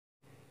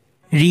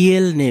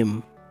Real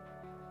name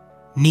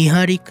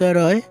Neeharika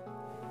Roy,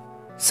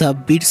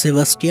 Shabbir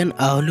Sebastian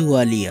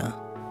Ahluwalia.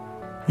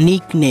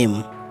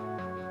 Nickname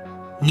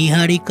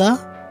Neeharika,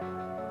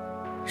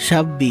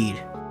 Shabbir.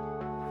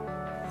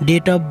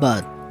 Date of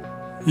birth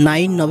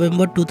 9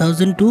 November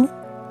 2002,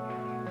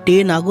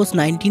 10 August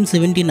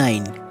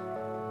 1979.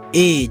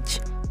 Age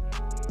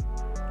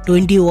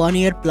 21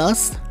 year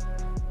plus,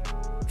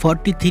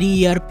 43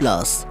 year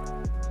plus.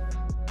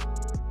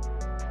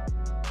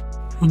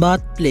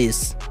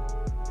 Birthplace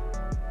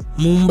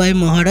Mumbai,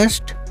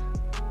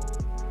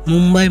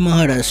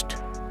 Maharashtra.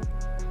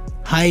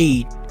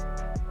 Height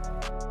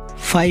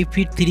 5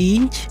 feet 3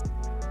 inch,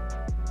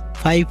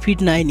 5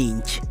 feet 9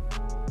 inch.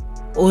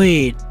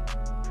 Weight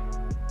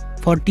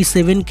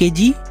 47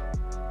 kg,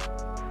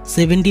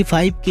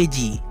 75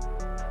 kg.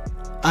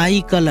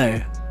 Eye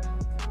color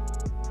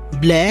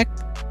black.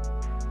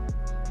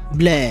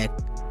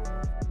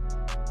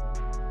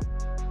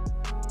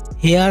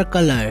 Hair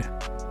color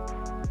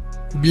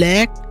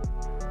black.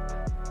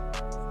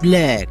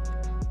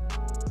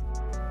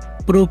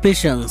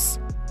 Professions: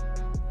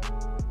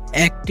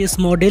 actress,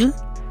 model,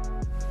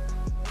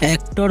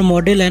 actor,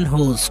 model and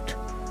host.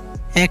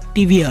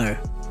 Active year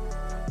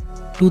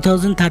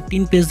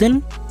 2013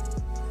 present,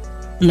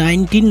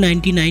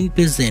 1999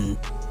 present.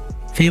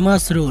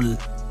 Famous role: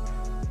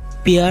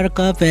 प्यार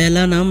का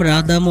पहला नाम,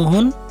 राधा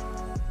मोहन,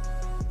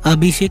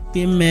 अभिषेक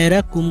प्रेम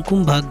मेरा, Kumkum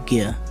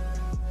Bhagya.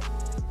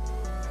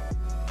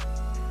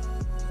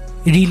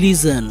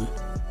 Religion: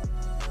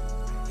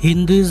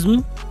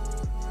 Hinduism,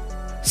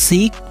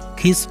 Sikh,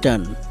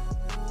 Christian.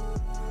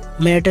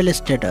 Marital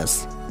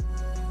status: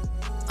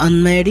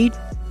 unmarried,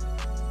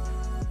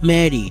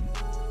 married.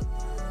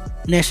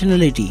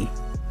 Nationality: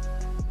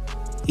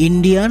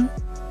 Indian.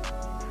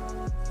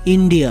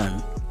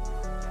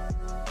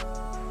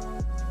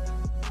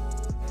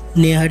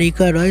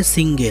 Neeharika Roy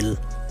single.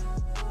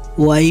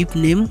 Wife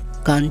name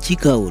Kanchi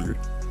Kaul.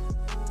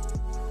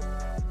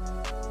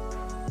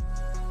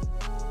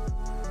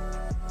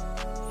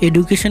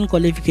 Education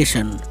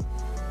qualification: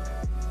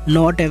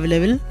 not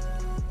available.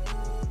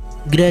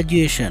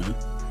 Graduation.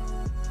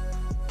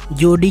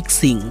 Jodik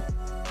Singh.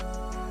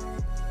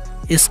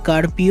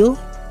 Scorpio,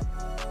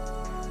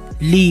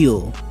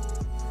 Leo.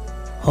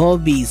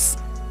 Hobbies: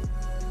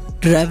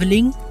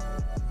 traveling,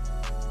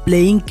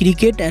 playing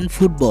cricket and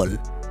football.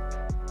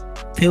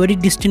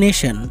 Favorite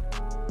destination: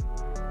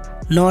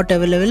 not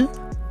available.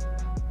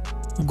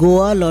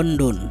 Goa,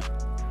 London.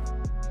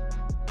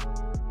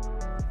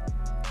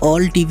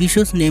 All TV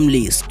shows name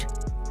list.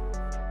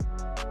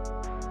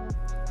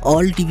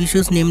 All TV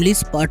shows name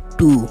list part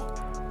 2.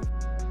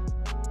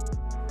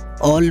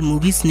 All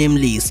movies name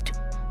list.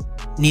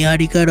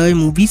 Neeharika Roy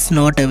movies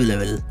not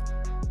available.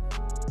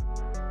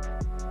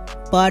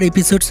 Per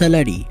episode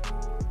salary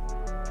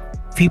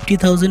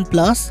 50,000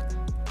 plus,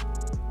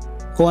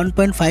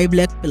 1.5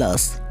 lakh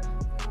plus.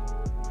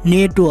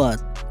 Net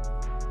worth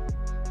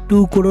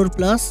 2 crore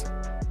plus,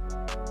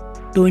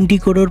 20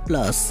 crore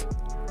plus.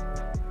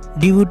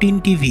 Debut in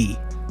TV: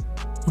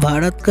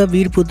 Bharat का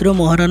वीर पुत्र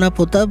Maharana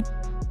Pratap,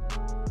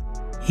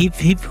 hip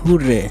hip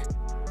hurray.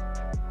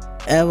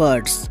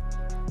 Awards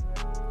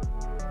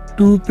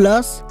 2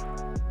 plus,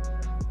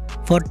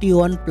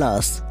 41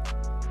 plus.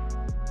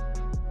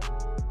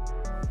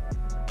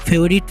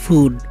 Favorite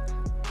food: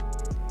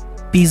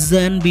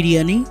 pizza and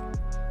biryani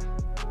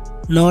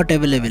not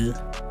available.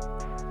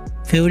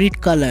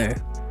 Favorite color: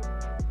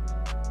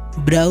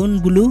 brown,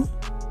 blue,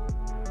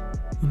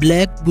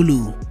 black,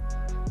 blue.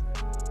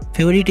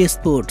 Favorite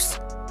sports: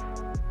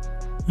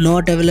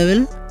 not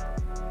available.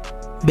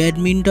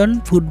 Badminton,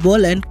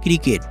 football and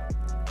cricket.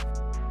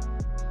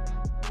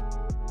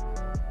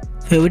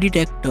 Favorite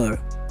actor: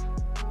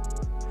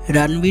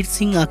 Ranveer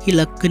Singh,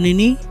 Akhil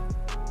Akkineni,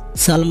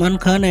 Salman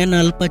Khan and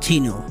Al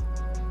Pacino.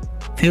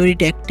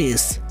 Favorite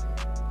actress: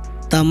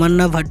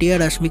 Tamanna Bhatia,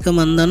 Rashmika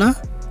Mandana,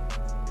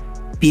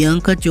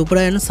 Priyanka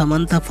Chopra and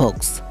Samantha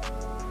Fox.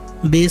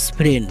 Best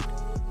friend: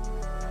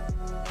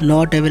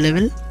 not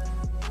available.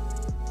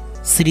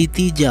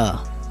 Sriti Jha.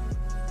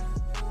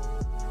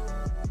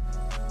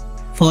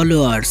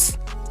 Followers: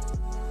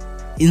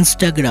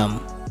 Instagram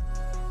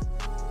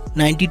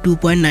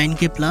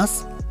 92.9k plus,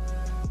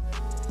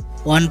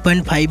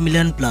 1.5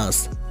 million plus.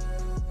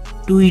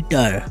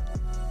 Twitter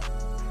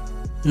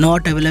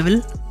not available,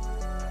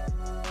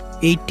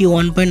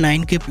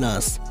 81.9k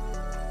plus.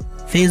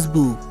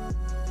 Facebook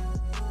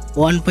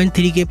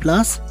 1.3k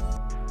plus,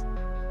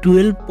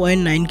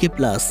 12.9k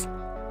plus.